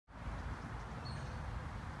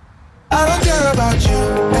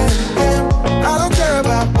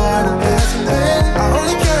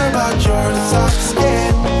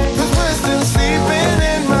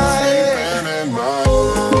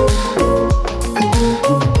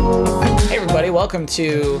welcome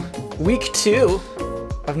to week 2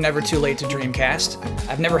 of Never Too Late to Dreamcast.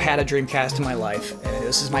 I've never had a Dreamcast in my life, and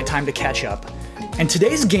this is my time to catch up. And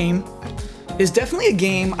today's game is definitely a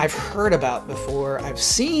game I've heard about before. I've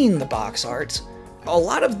seen the box art. A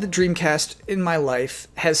lot of the Dreamcast in my life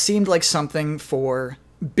has seemed like something for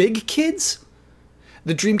big kids.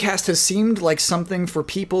 The Dreamcast has seemed like something for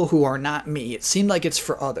people who are not me. It seemed like it's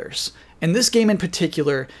for others. And this game in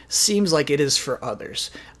particular seems like it is for others.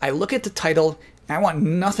 I look at the title, and I want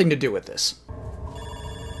nothing to do with this.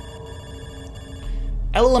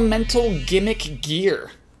 Elemental Gimmick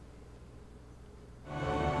Gear.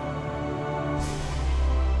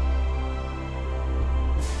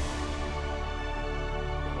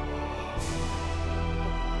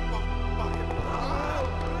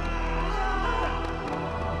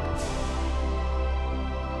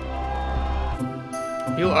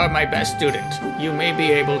 You are my best student. You may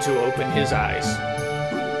be able to open his eyes.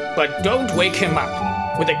 But don't wake him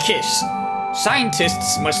up with a kiss.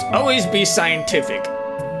 Scientists must always be scientific.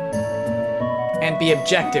 And be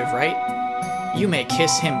objective, right? You may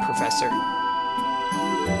kiss him, Professor.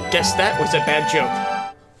 Guess that was a bad joke.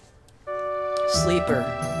 Sleeper.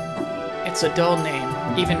 It's a dull name,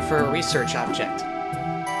 even for a research object.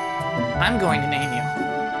 I'm going to name you.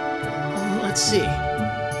 Let's see.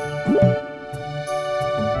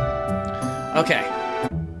 Okay,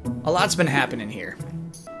 a lot's been happening here.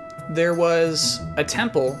 There was a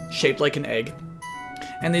temple shaped like an egg,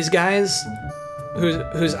 and these guys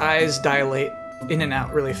whose eyes dilate in and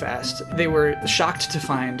out really fast, they were shocked to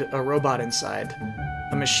find a robot inside,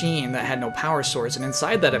 a machine that had no power source, and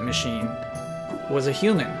inside that machine was a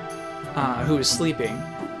human who was sleeping.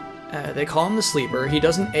 They call him the Sleeper. He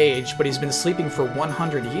doesn't age, but he's been sleeping for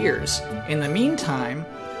 100 years. In the meantime,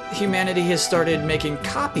 humanity has started making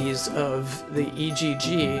copies of the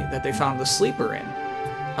E.G.G. that they found the Sleeper in.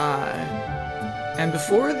 And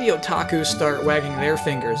before the otaku start wagging their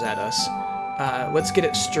fingers at us, let's get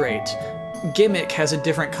it straight. Gimmick has a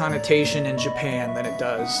different connotation in Japan than it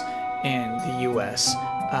does in the US.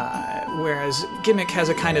 Whereas gimmick has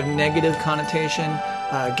a kind of negative connotation,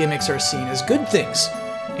 gimmicks are seen as good things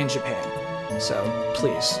in Japan. So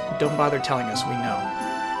please, don't bother telling us we know.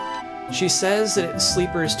 She says that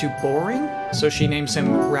Sleeper is too boring, so she names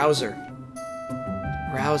him Rouser.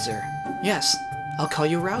 Rouser. Yes, I'll call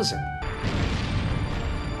you Rouser.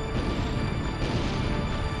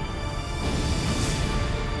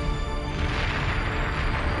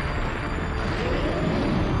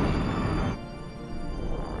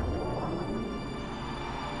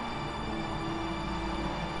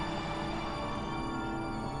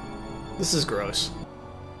 This is gross.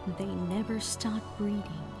 They never stopped breeding.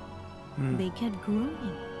 They kept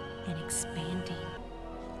growing and expanding.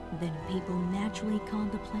 Then people naturally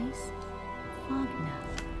called the place Fogna.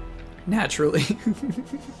 Naturally.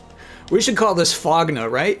 We should call this Fogna,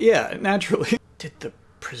 right? Yeah, naturally. Did the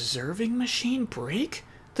preserving machine break?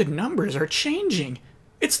 The numbers are changing.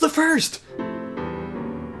 It's the first!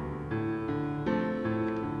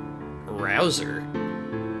 Rouser?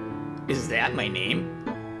 Is that my name?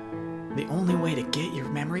 The only way to get your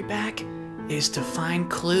memory back is to find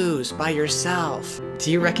clues by yourself.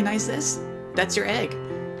 Do you recognize this? That's your egg.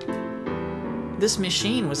 This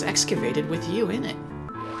machine was excavated with you in it.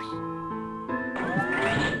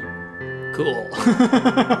 Cool.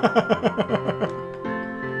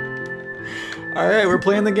 Alright, we're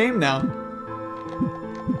playing the game now.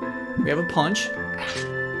 We have a punch.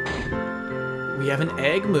 We have an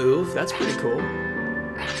egg move. That's pretty cool.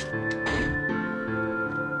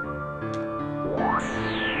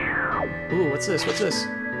 Ooh, what's this? What's this?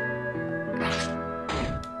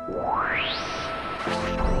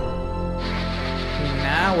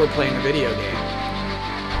 Now we're playing a video game.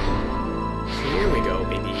 Here we go,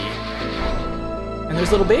 baby. And there's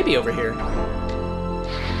a little baby over here.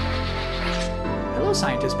 Hello,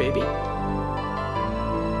 scientist baby.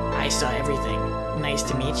 I saw everything. Nice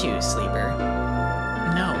to meet you, Sleeper.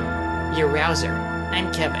 No. You're Rouser. I'm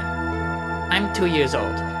Kevin. I'm 2 years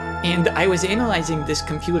old, and I was analyzing this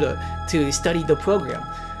computer to study the program.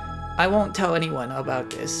 I won't tell anyone about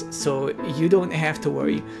this, so you don't have to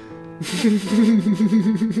worry.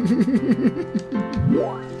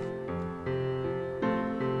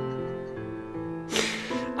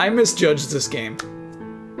 I misjudged this game.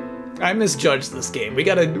 We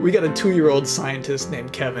got a 2-year-old scientist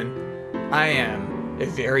named Kevin. I am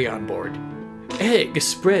very on board. Egg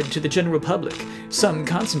spread to the general public. Some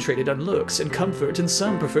concentrated on looks and comfort, and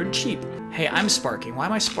some preferred cheap. Hey, I'm sparking. Why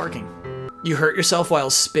am I sparking? You hurt yourself while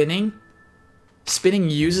spinning? Spinning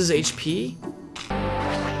uses HP?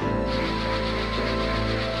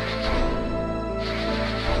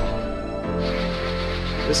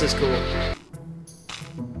 This is cool.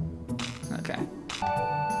 Okay.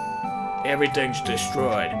 Everything's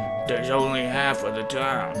destroyed. There's only half of the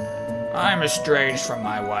town. I'm estranged from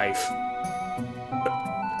my wife.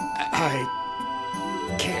 I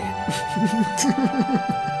can't.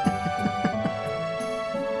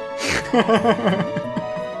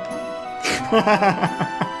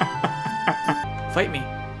 Fight me.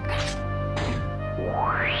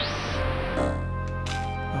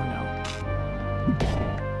 Oh no.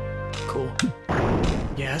 Cool.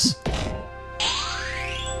 Yes.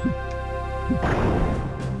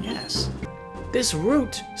 Yes. This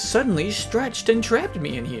root suddenly stretched and trapped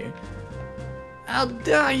me in here. I'll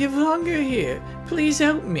die of hunger here. Please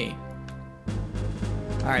help me.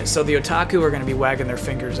 Alright, so the otaku are going to be wagging their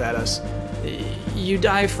fingers at us. You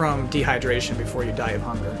die from dehydration before you die of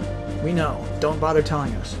hunger. We know. Don't bother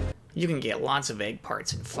telling us. You can get lots of egg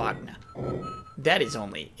parts in Fogna. That is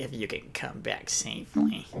only if you can come back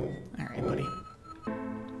safely. Alright, buddy.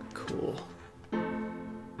 Cool.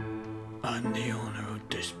 I'm the owner of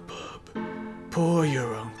this pub. Pour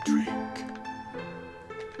your own drink.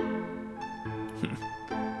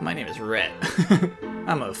 My name is Rhett.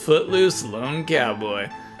 I'm a footloose lone cowboy.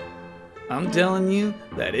 I'm telling you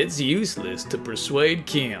that it's useless to persuade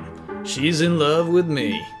Kim. She's in love with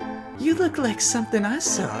me. You look like something I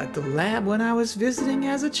saw at the lab when I was visiting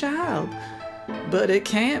as a child. But it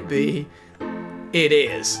can't be. It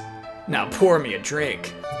is. Now pour me a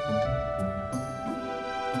drink.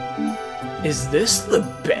 Is this the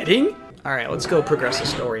bedding? Alright, let's go progress the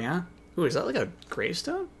story, huh? Ooh, is that like a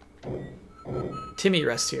gravestone? Timmy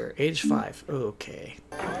rests here, age 5. Okay.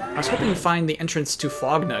 I was hoping to find the entrance to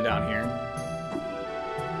Fogna down here.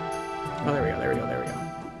 Oh, there we go, there we go, there we go.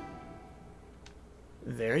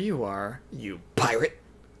 There you are, you pirate.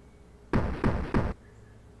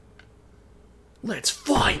 Let's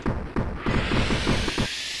fight!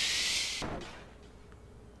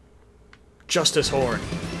 Justice Horn.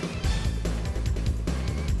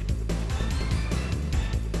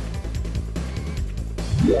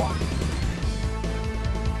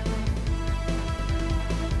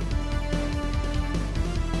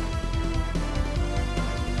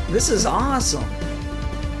 This is awesome.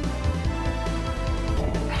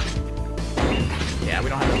 Yeah, we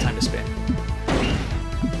don't have enough time to spin.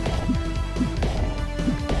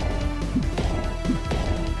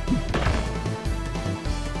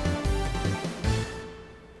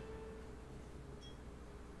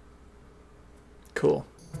 Cool.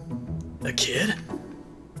 A kid?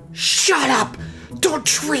 Shut up! Don't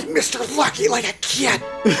treat Mr. Lucky like a kid!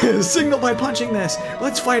 Signal by punching this!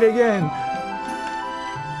 Let's fight again!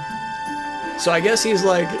 So I guess he's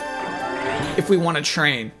like, if we want to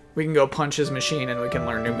train, we can go punch his machine and we can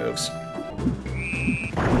learn new moves.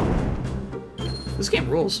 This game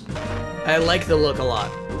rules. I like the look a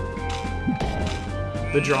lot.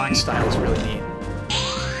 The drawing style is really neat.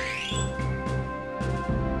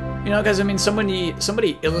 You know, because I mean,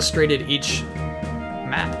 somebody illustrated each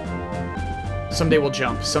map. Someday we'll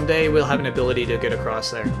jump. Someday we'll have an ability to get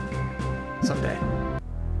across there. Someday.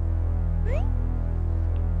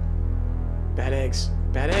 Bad eggs.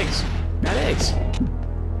 Bad eggs. Bad eggs.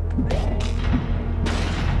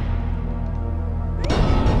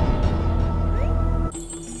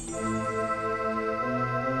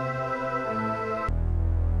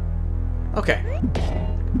 Okay.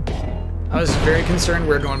 I was very concerned we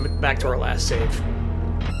were going back to our last save.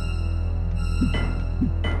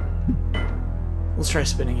 Let's try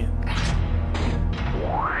spinning it.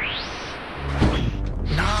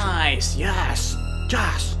 Nice! Yes!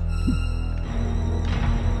 Yes!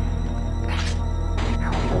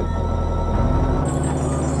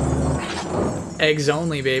 Eggs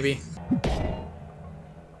only, baby.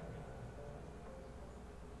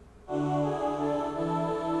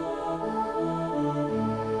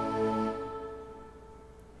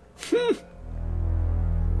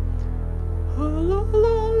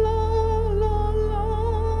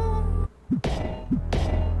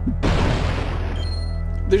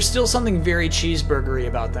 There's still something very cheeseburgery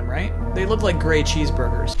about them, right? They look like gray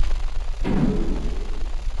cheeseburgers.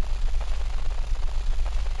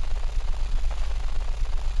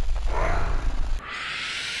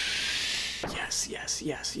 Yes, yes,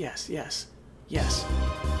 yes, yes, yes. Yes.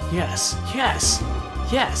 Yes, yes,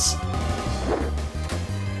 yes.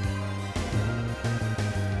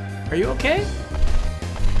 Are you okay?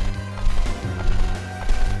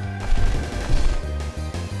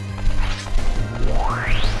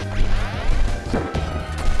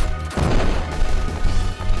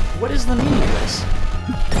 What is the meaning of this?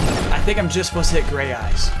 I think I'm just supposed to hit gray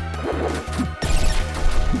eyes.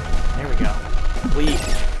 There we go. Bleed.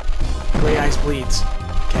 Gray eyes bleeds.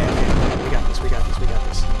 we got this, we got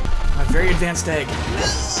this. A very advanced egg.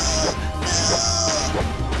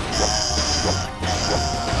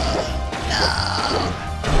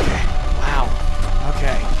 Okay, wow.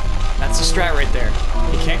 Okay, that's the strat right there.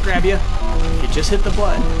 He can't grab you. You just hit the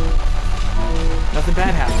button. Nothing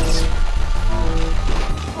bad happens.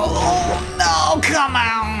 Oh no, come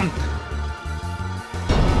on!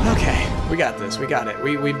 Okay, we got this, we got it.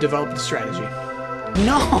 We've developed a strategy.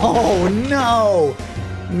 No, no,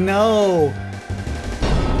 no.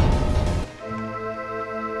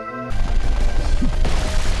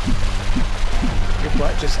 Your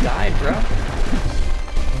butt just died, bro.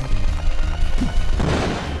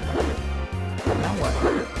 Now what?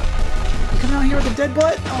 You coming out here with a dead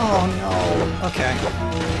butt? Oh no. Okay.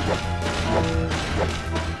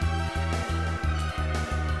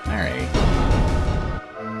 Alright.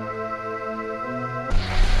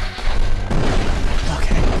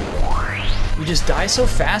 Okay. You just die so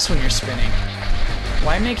fast when you're spinning.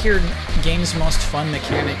 Why make your game's most fun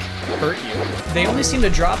mechanic hurt you? They only seem to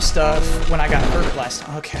drop stuff when I got hurt last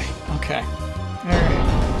time. Okay, okay. Alright.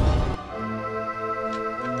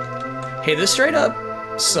 Hey, this straight up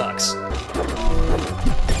sucks.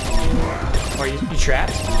 Are you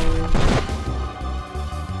trapped?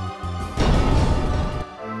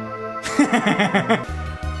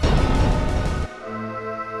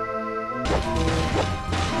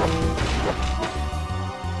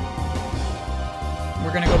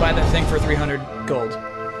 We're gonna go buy that thing for 300 gold.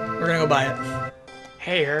 We're gonna go buy it.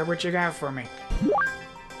 Hey, Herb, what you got for me?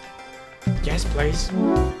 Yes, please.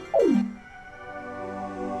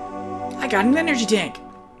 I got an energy tank.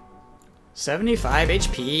 75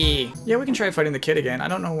 HP. Yeah, we can try fighting the kid again. I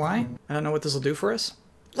don't know why. I don't know what this will do for us.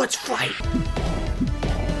 Let's fight.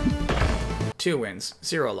 2 wins,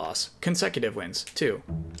 0 loss. Consecutive wins, 2.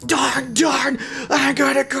 Darn, darn! I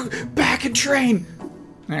gotta go back and train.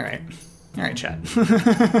 All right, chat.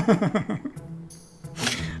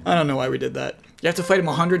 I don't know why we did that. You have to fight him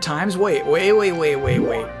 100 times? Wait.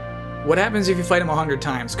 What happens if you fight him 100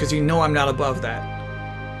 times? Because you know I'm not above that.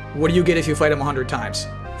 What do you get if you fight him 100 times?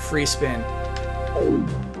 Free spin.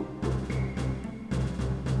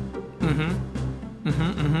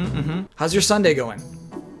 How's your Sunday going?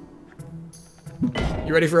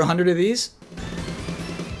 You ready for 100 of these?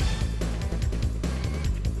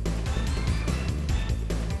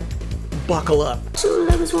 Buckle up. Two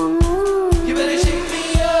legs, one more. You better shake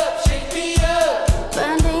me up, shake me up.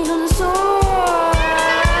 Band-aid on the sword.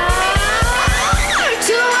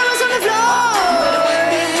 2 hours on the floor.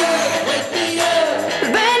 Wake me up.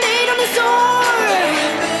 Band-aid on the sword.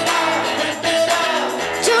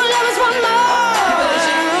 2 levels, one more.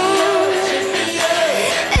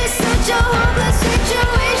 It's such a hopeless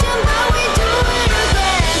situation, but we do it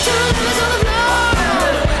again. 2 levels on the floor.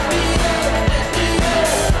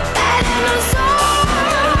 Band-aid on the sword.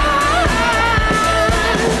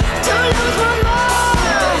 2 levels, one more.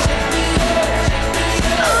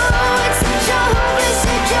 Oh, it's such a hopeless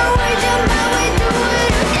situation, but we do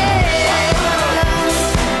it again.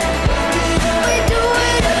 We do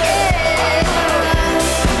it again.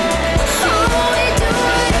 Oh, we do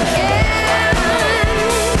it again.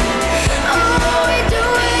 Oh, we do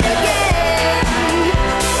it again.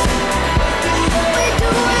 We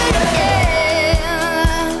do it again.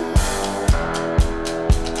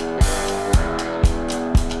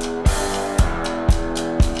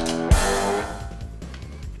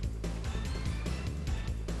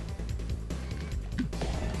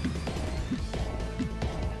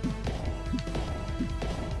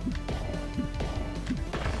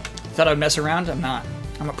 Thought I'd mess around? I'm not.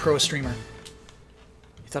 I'm a pro streamer.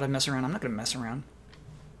 You thought I'd mess around? I'm not gonna mess around.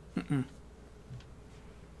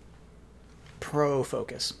 Pro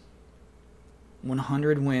focus.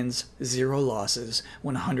 100 wins, 0 losses,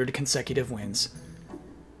 100 consecutive wins.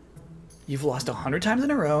 You've lost 100 times in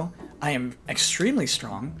a row. I am extremely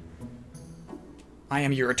strong. I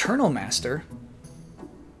am your eternal master.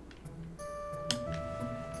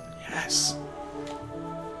 Yes.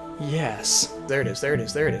 Yes. There it is, there it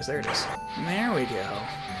is, there it is, there it is. There we go.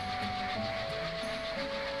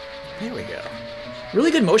 There we go.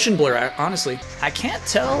 Really good motion blur, honestly. I can't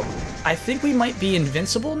tell. I think we might be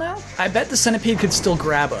invincible now. I bet the centipede could still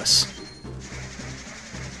grab us.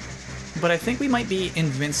 But I think we might be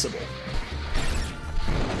invincible.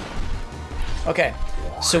 Okay,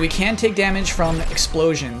 so we can take damage from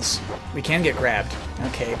explosions. We can get grabbed.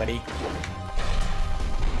 Okay, buddy.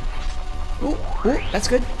 Ooh, ooh, that's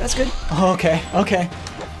good, that's good. Oh, okay, okay.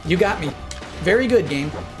 You got me. Very good,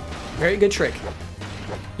 game. Very good trick.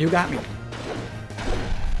 You got me.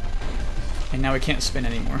 And now we can't spin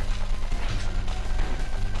anymore.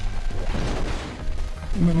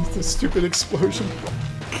 And then it's this stupid explosion.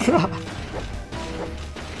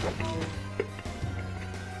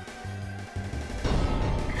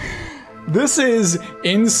 This is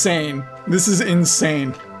insane. This is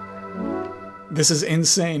insane. This is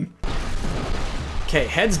insane. Okay,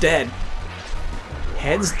 head's dead.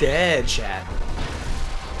 Head's dead, chat.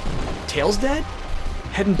 Tail's dead?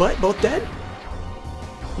 Head and butt both dead?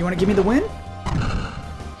 You want to give me the win?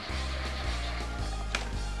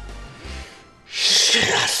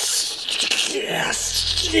 Yes!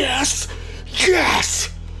 Yes! Yes! Yes!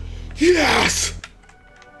 Yes!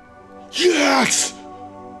 Yes!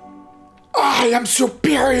 I am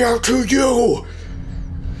superior to you!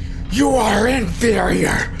 You are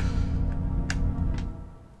inferior!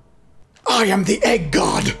 I am the egg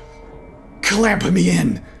god! Clamp me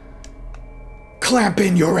in! Clamp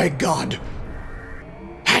in your egg god!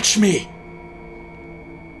 Hatch me!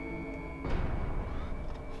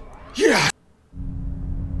 Yeah!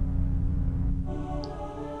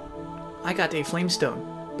 I got a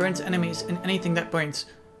flamestone. Burns enemies and anything that burns.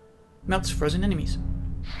 Melts frozen enemies.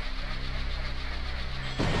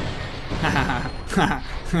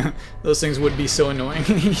 Those things would be so annoying.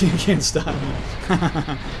 You can't stop me.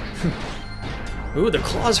 Ooh, the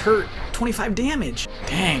claws hurt 25 damage.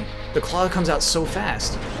 Dang, the claw comes out so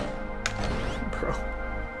fast.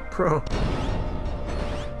 Bro.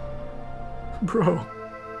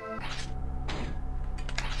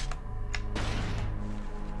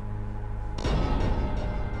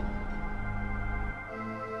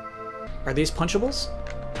 Are these punchables?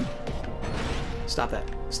 Stop that.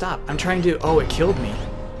 Stop. I'm trying to... Oh, it killed me.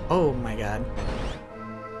 Oh my god.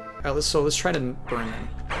 Alright, let's try to burn them.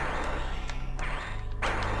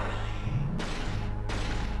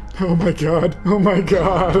 Oh my god. Oh my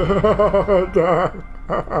god. Oh my god.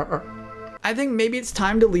 I think maybe it's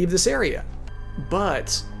time to leave this area.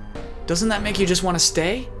 But doesn't that make you just want to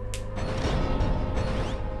stay?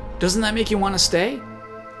 Doesn't that make you want to stay?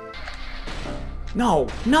 No,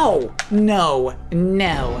 no, no,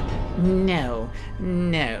 no, no,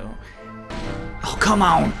 no. Oh, come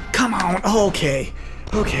on, come on. Oh, okay,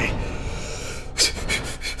 okay.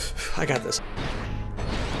 I got this.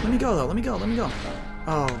 Let me go, though. Let me go, let me go.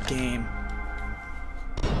 Oh, game.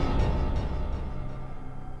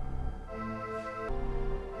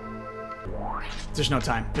 There's no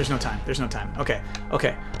time. There's no time. There's no time. Okay,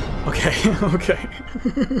 okay, okay, okay.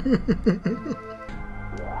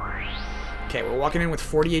 Okay, we're walking in with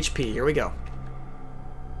 40 HP. Here we go.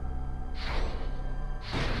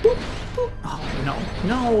 Boop, boop. Oh, no.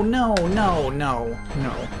 No, no, no, no,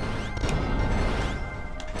 no.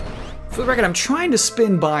 For the record, I'm trying to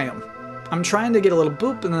spin by him. I'm trying to get a little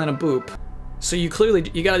boop and then a boop. So you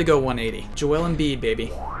gotta go 180. Joel Embiid,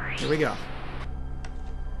 baby. Here we go.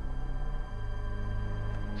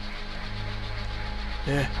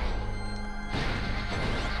 Yeah.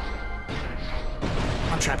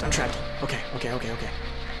 I'm trapped, I'm trapped. Okay, okay, okay, okay.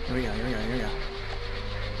 Here we go, here we go, here we go.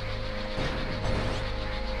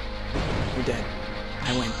 You're dead.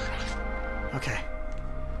 I win. Okay.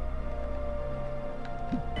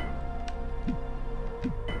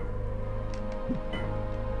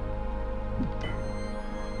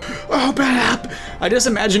 Open up! I just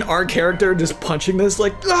imagine our character just punching this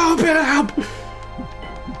like, open up!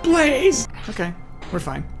 Please! Okay, we're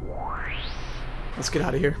fine. Let's get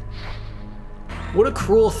out of here. What a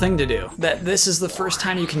cruel thing to do. That this is the first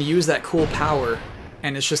time you can use that cool power,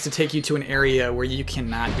 and it's just to take you to an area where you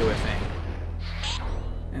cannot do a thing.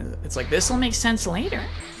 And it's like, this'll make sense later.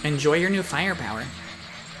 Enjoy your new firepower.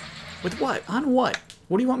 With what? On what?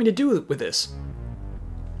 What do you want me to do with this?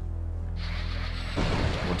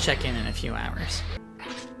 We'll check in a few hours.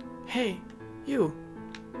 Hey, you.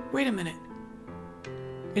 Wait a minute.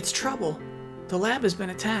 It's trouble. The lab has been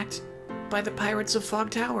attacked by the pirates of Fog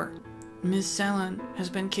Tower. Miss Selen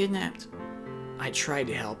has been kidnapped. I tried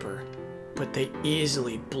to help her, but they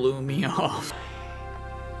easily blew me off.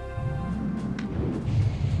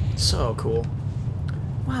 So cool.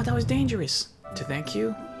 Wow, that was dangerous. To thank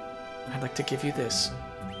you, I'd like to give you this.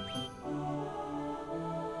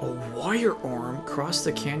 A wire arm crossed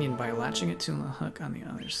the canyon by latching it to the hook on the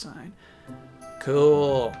other side.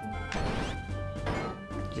 Cool.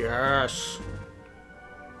 Yes.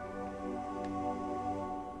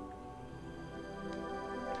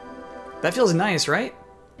 That feels nice, right?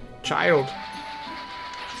 Child,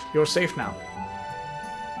 you're safe now.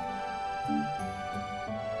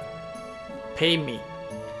 Pay me.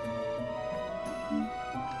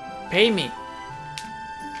 Pay me.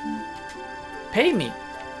 Pay me.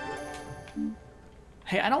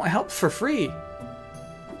 Hey, I don't help for free.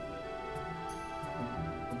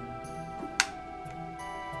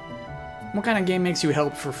 What kind of game makes you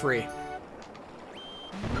help for free?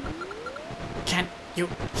 Can you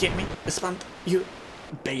hear me? Respond, you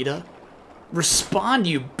Beta? Respond,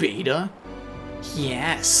 you beta?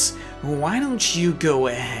 Yes. Why don't you go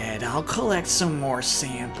ahead? I'll collect some more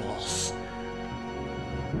samples.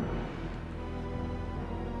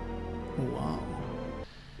 Whoa.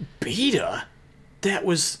 Beta? That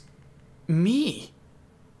was me.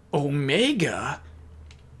 Omega?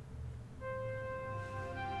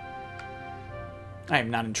 I am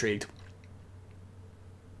not intrigued.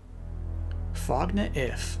 Fogna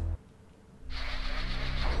if.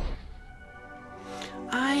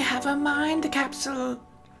 I have a mind capsule.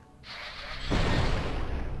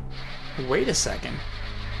 Wait a second.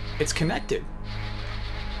 It's connected.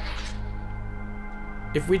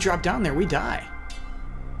 If we drop down there, we die.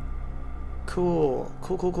 Cool.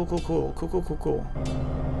 Cool, cool, cool, cool, cool. Cool, cool, cool, cool.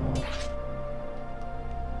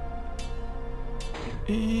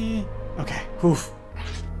 Okay. Oof.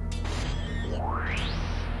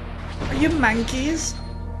 Are you monkeys?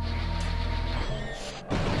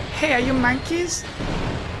 Hey, are you monkeys?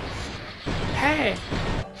 Hey!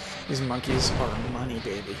 These monkeys are money,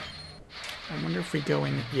 baby. I wonder if we go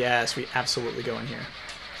in... Yes, we absolutely go in here.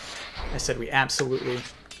 I said we absolutely...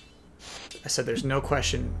 I said there's no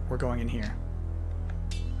question we're going in here.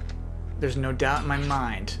 There's no doubt in my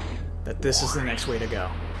mind that this is the next way to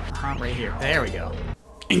go. Right here. There we go.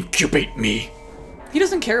 Incubate me! He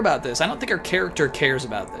doesn't care about this. I don't think our character cares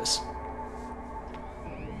about this.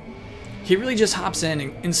 He really just hops in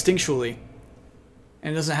instinctually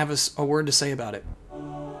and doesn't have a word to say about it.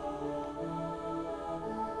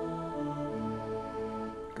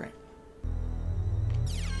 Great.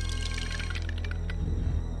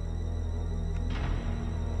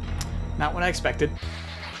 Not what I expected.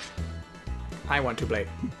 I want to play.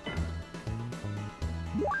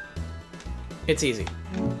 It's easy.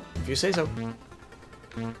 If you say so.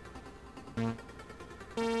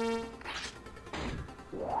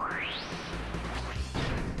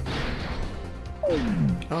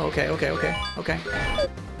 Oh, okay, okay, okay, okay.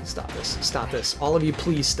 Stop this. Stop this. All of you,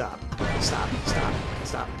 please stop. Stop, stop,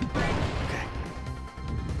 stop. Okay.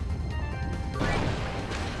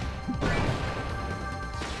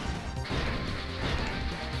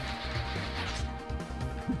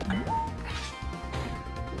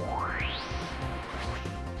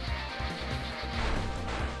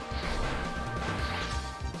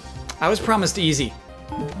 I was promised easy.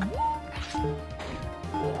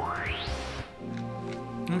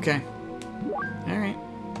 Okay. Alright.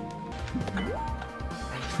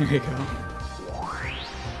 There you go.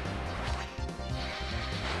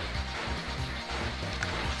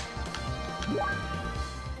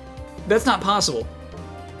 That's not possible.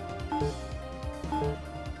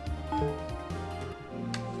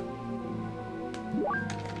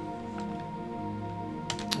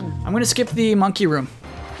 I'm gonna skip the monkey room.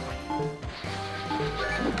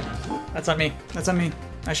 That's on me. That's on me.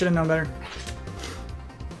 I should have known better.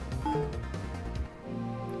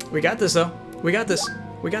 We got this, though. We got this.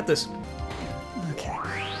 We got this.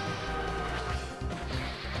 Okay.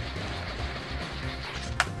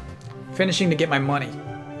 Finishing to get my money.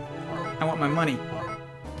 I want my money.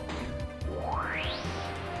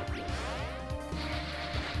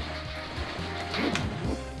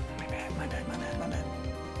 My bad, my bad, my bad, my bad.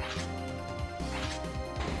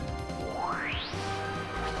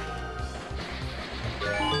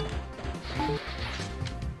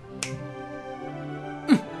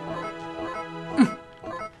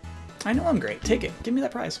 I know I'm great. Take it. Give me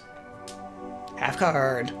that prize. Half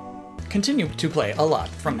card. Continue to play a lot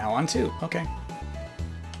from now on, too. Okay.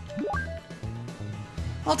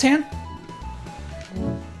 I'll tan.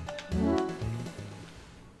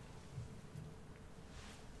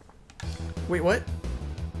 Wait, what?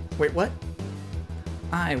 Wait, what?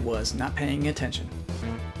 I was not paying attention.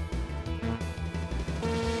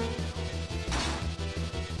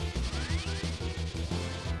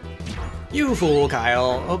 You fool,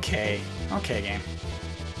 Kyle. Okay. Okay, game.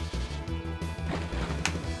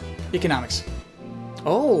 Economics.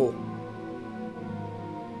 Oh.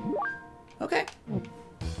 Okay.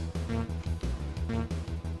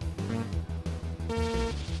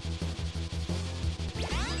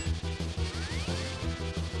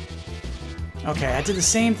 Okay, I did the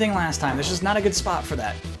same thing last time. This is not a good spot for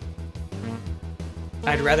that.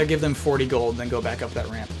 I'd rather give them 40 gold than go back up that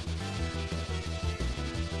ramp.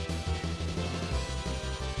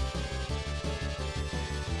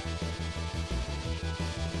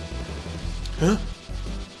 Huh?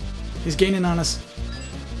 He's gaining on us.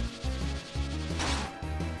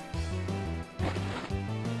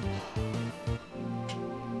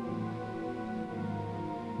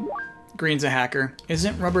 Green's a hacker.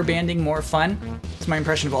 Isn't rubber banding more fun? It's my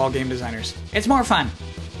impression of all game designers. It's more fun.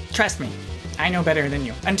 Trust me. I know better than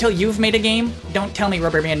you. Until you've made a game, don't tell me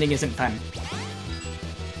rubber banding isn't fun.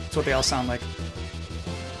 That's what they all sound like.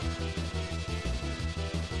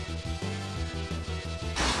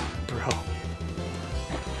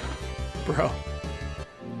 Bro.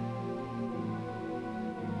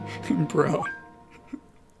 Bro.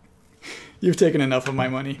 You've taken enough of my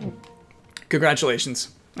money.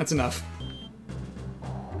 Congratulations. That's enough.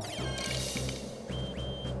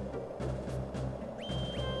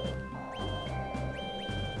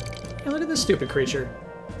 Hey, look at this stupid creature.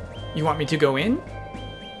 You want me to go in?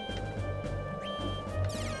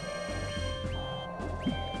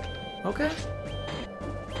 Okay.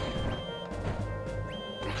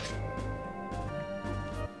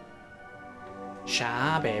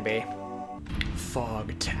 Sha, baby.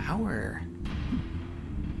 Fog Tower.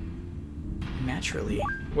 Naturally.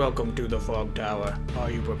 Welcome to the Fog Tower. Are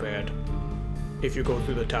you prepared? If you go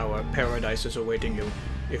through the tower, paradise is awaiting you.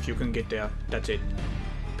 If you can get there, that's it.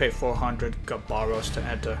 Pay 400 Gabaros to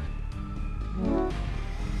enter.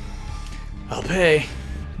 I'll pay.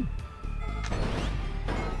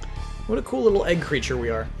 What a cool little egg creature we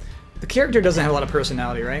are. The character doesn't have a lot of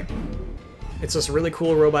personality, right? It's this really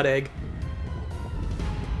cool robot egg.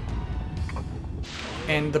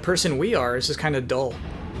 And the person we are is just kind of dull.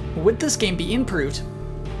 Would this game be improved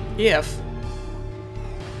if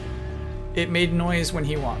it made noise when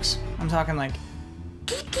he walks? I'm talking like...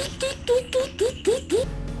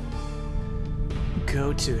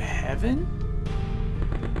 Go to heaven?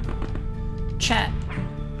 Chat.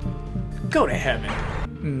 Go to heaven.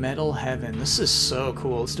 Metal heaven. This is so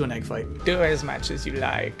cool. Let's do an egg fight. Do as much as you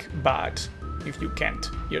like, but if you can't,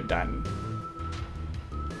 you're done.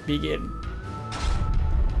 Begin.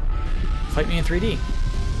 Fight me in 3D.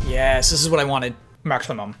 Yes, this is what I wanted.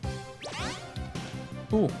 Maximum.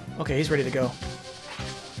 Ooh, okay, he's ready to go.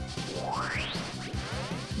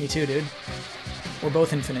 Me too, dude. We're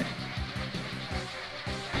both infinite.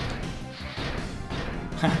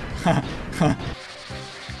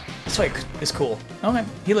 This fight is cool. Okay,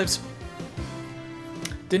 he lives.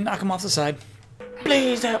 Didn't knock him off the side.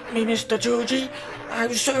 Please help me, Mr. E.G.G.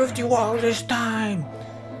 I've served you all this time.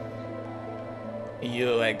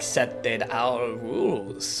 You accepted our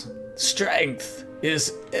rules. Strength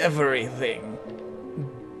is everything.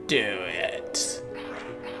 Do it.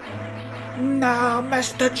 No,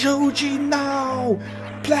 Mr. E.G.G, no!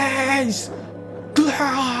 Please!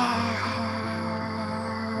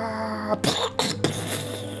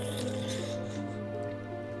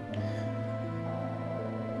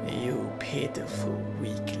 You pitiful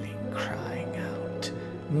weakling crying out.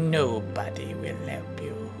 Nobody will help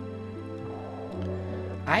you.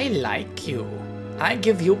 I like you. I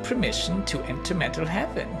give you permission to enter Metal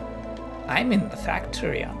Heaven. I'm in the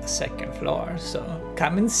factory on the 2nd floor, so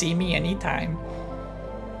come and see me anytime.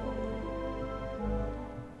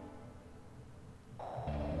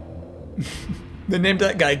 They named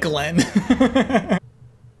that guy Glenn.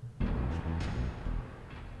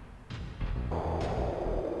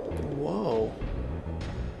 Whoa.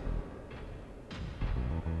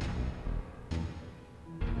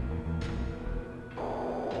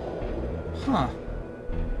 Huh.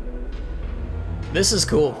 This is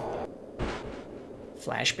cool.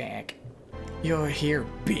 Flashback. You're here,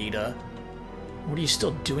 Beta. What are you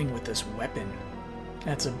still doing with this weapon?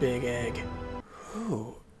 That's a big egg.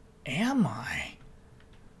 Who am I?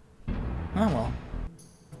 Oh well.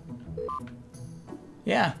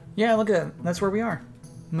 Yeah, look at that. That's where we are.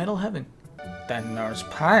 Metal Heaven. Then those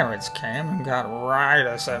pirates came and got right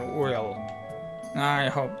us at will. I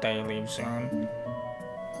hope they leave soon.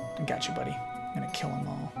 I got you, buddy. I'm gonna kill them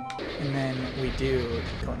all. And then we do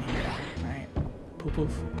go in here. Alright. Poof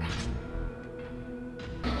poof.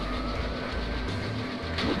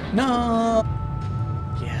 No!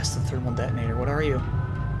 Yes, the thermal detonator. What are you?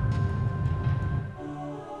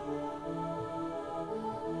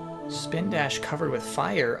 Spin dash covered with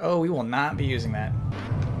fire. Oh, we will not be using that.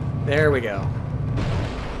 There we go.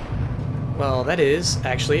 Well, that is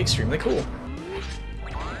actually extremely cool.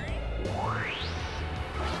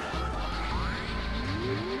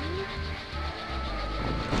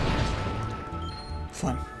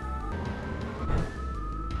 Fun.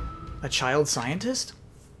 A child scientist?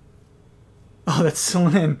 Oh, that's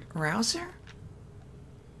Celine. Rouser?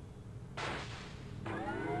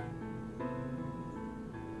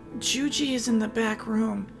 E.G.G is in the back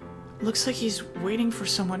room. Looks like he's waiting for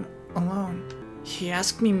someone alone. He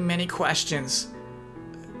asked me many questions,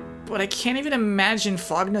 but I can't even imagine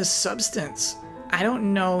Fogna's substance. I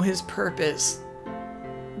don't know his purpose.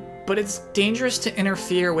 but it's dangerous to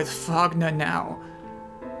interfere with Fogna now.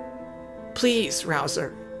 Please,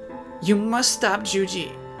 Rouser, you must stop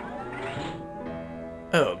Juji.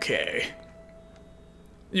 Okay.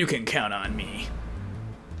 You can count on me.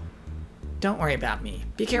 Don't worry about me.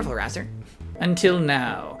 Be careful, Rouser. Until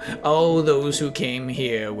now, all those who came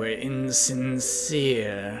here were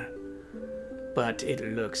insincere. But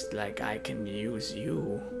it looks like I can use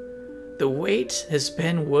you. The wait has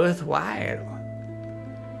been worthwhile.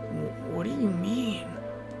 What do you mean?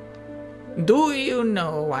 Do you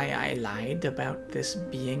know why I lied about this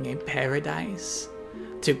being a paradise?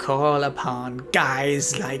 To call upon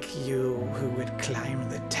guys like you who would climb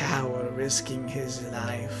the tower risking his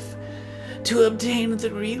life to obtain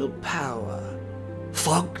the real power,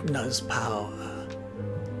 Fogna's power.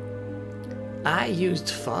 I used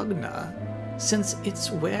Fogna since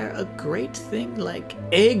it's where a great thing like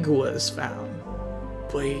egg was found.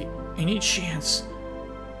 By any chance,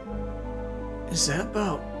 is that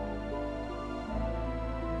about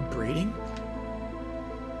breeding?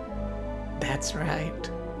 That's right.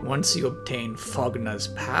 Once you obtain Fogna's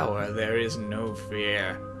power, there is no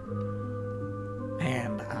fear.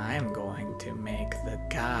 And I'm going to make the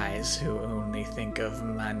guys who only think of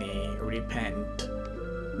money repent.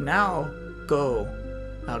 Now, go.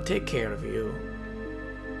 I'll take care of you.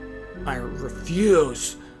 I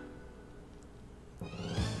refuse.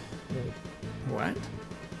 What?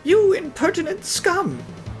 You impertinent scum!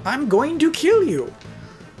 I'm going to kill you!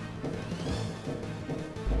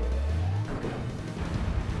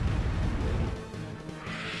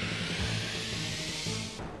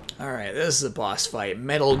 Alright, this is the boss fight.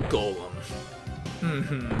 Metal Golem.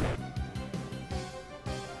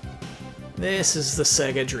 This is the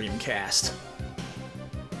Sega Dreamcast.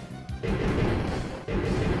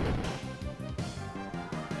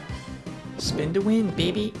 Spin to win,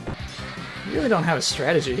 baby. You really don't have a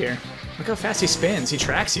strategy here. Look how fast he spins. He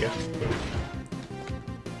tracks you.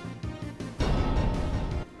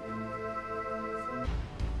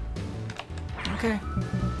 Okay.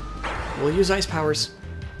 We'll use ice powers.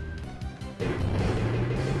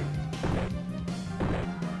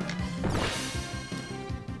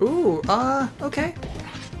 Ooh, okay.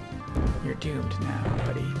 You're doomed now,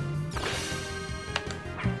 buddy.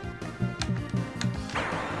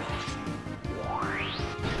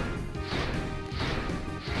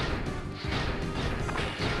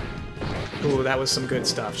 Ooh, that was some good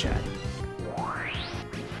stuff, chat.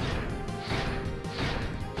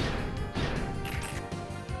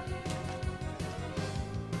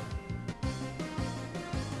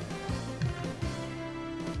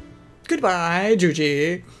 Goodbye,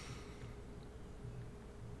 Juji.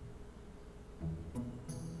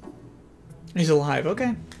 He's alive,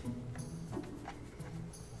 okay.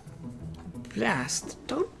 Blast,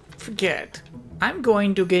 don't forget. I'm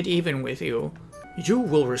going to get even with you. You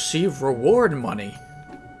will receive reward money.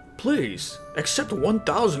 Please, accept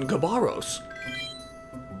 1,000 Gabaros.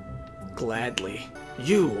 Gladly.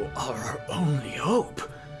 You are our only hope.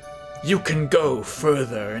 You can go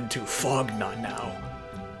further into Fogna now.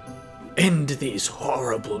 End these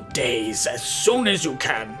horrible days as soon as you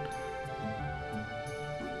can.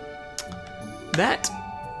 That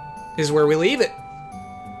is where we leave it.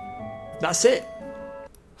 That's it.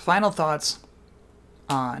 Final thoughts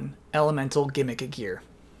on Elemental Gimmick Gear.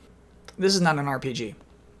 This is not an RPG.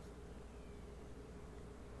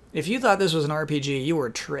 If you thought this was an RPG, you were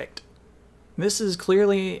tricked. This is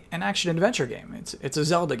clearly an action-adventure game. It's a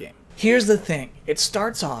Zelda game. Here's the thing. It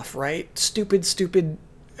starts off, right? Stupid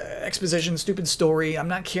exposition, stupid story. I'm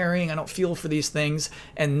not caring. I don't feel for these things.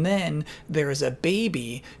 And then there is a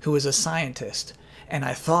baby who is a scientist. And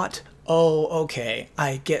I thought, oh, okay,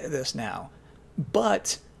 I get this now.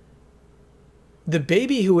 But the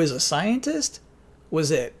baby who is a scientist was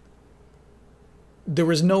it. There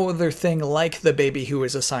was no other thing like the baby who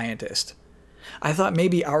is a scientist. I thought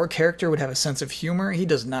maybe our character would have a sense of humor. He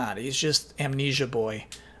does not. He's just Amnesia Boy,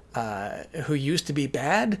 who used to be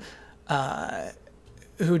bad,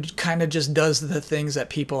 who kind of just does the things that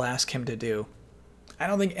people ask him to do. I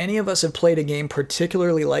don't think any of us have played a game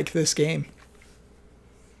particularly like this game.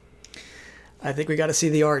 I think we got to see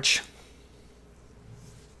the Arch.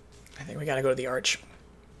 I think we got to go to the Arch.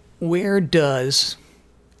 Where does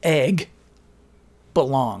Egg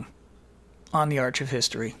belong on the Arch of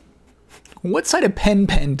History? What side of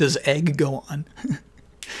Pen does Egg go on?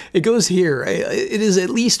 It goes here. It is at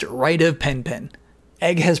least right of Pen.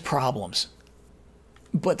 Egg has problems.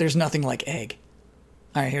 But there's nothing like Egg.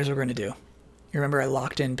 Alright, here's what we're going to do. You remember I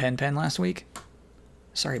locked in Pen last week?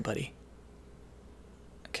 Sorry, buddy.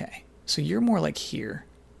 Okay, so you're more like here.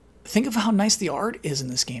 Think of how nice the art is in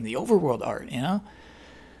this game, the overworld art, you know?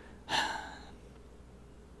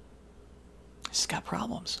 got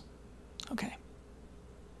problems. Okay.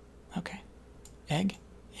 Okay. Egg,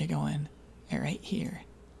 you go in right here.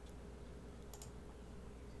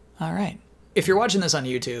 All right. If you're watching this on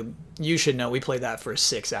YouTube, you should know we played that for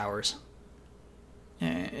 6 hours.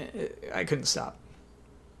 I couldn't stop.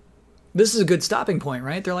 This is a good stopping point,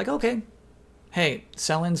 right? They're like, okay, hey,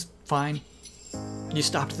 sell-in's fine. You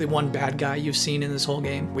stopped the one bad guy you've seen in this whole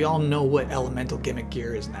game. We all know what elemental gimmick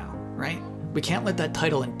gear is now, right? We can't let that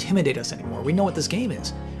title intimidate us anymore. We know what this game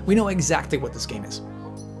is. We know exactly what this game is.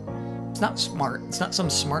 It's not smart. It's not some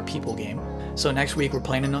smart people game. So next week we're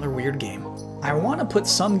playing another weird game. I want to put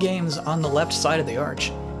some games on the left side of the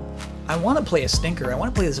arch. I want to play a stinker. I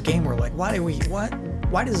want to play this game where like, why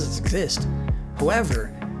does this exist?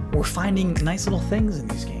 However, we're finding nice little things in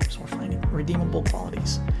these games. We're finding redeemable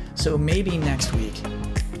qualities. So maybe next week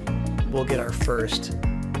we'll get our first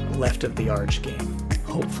left of the arch game.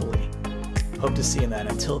 Hopefully. Hope to see you then.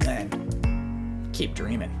 Until then, keep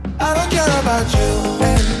dreaming. I don't care about you.